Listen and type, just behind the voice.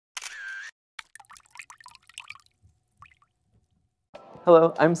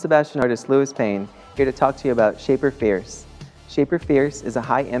Hello, I'm Sebastian artist Louis Payne, here to talk to you about Shaper Fierce. Shaper Fierce is a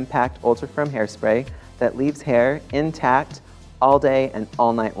high-impact ultra-firm hairspray that leaves hair intact all day and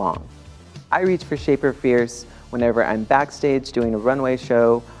all night long. I reach for Shaper Fierce whenever I'm backstage doing a runway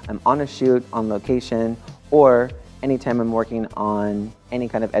show, I'm on a shoot on location, or anytime I'm working on any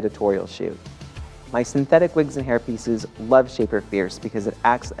kind of editorial shoot. My synthetic wigs and hairpieces love Shaper Fierce because it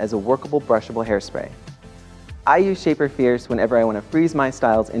acts as a workable brushable hairspray. I use Shaper Fierce whenever I want to freeze my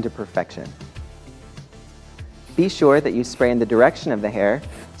styles into perfection. Be sure that you spray in the direction of the hair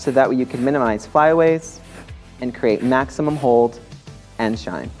so that way you can minimize flyaways and create maximum hold and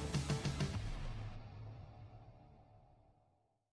shine.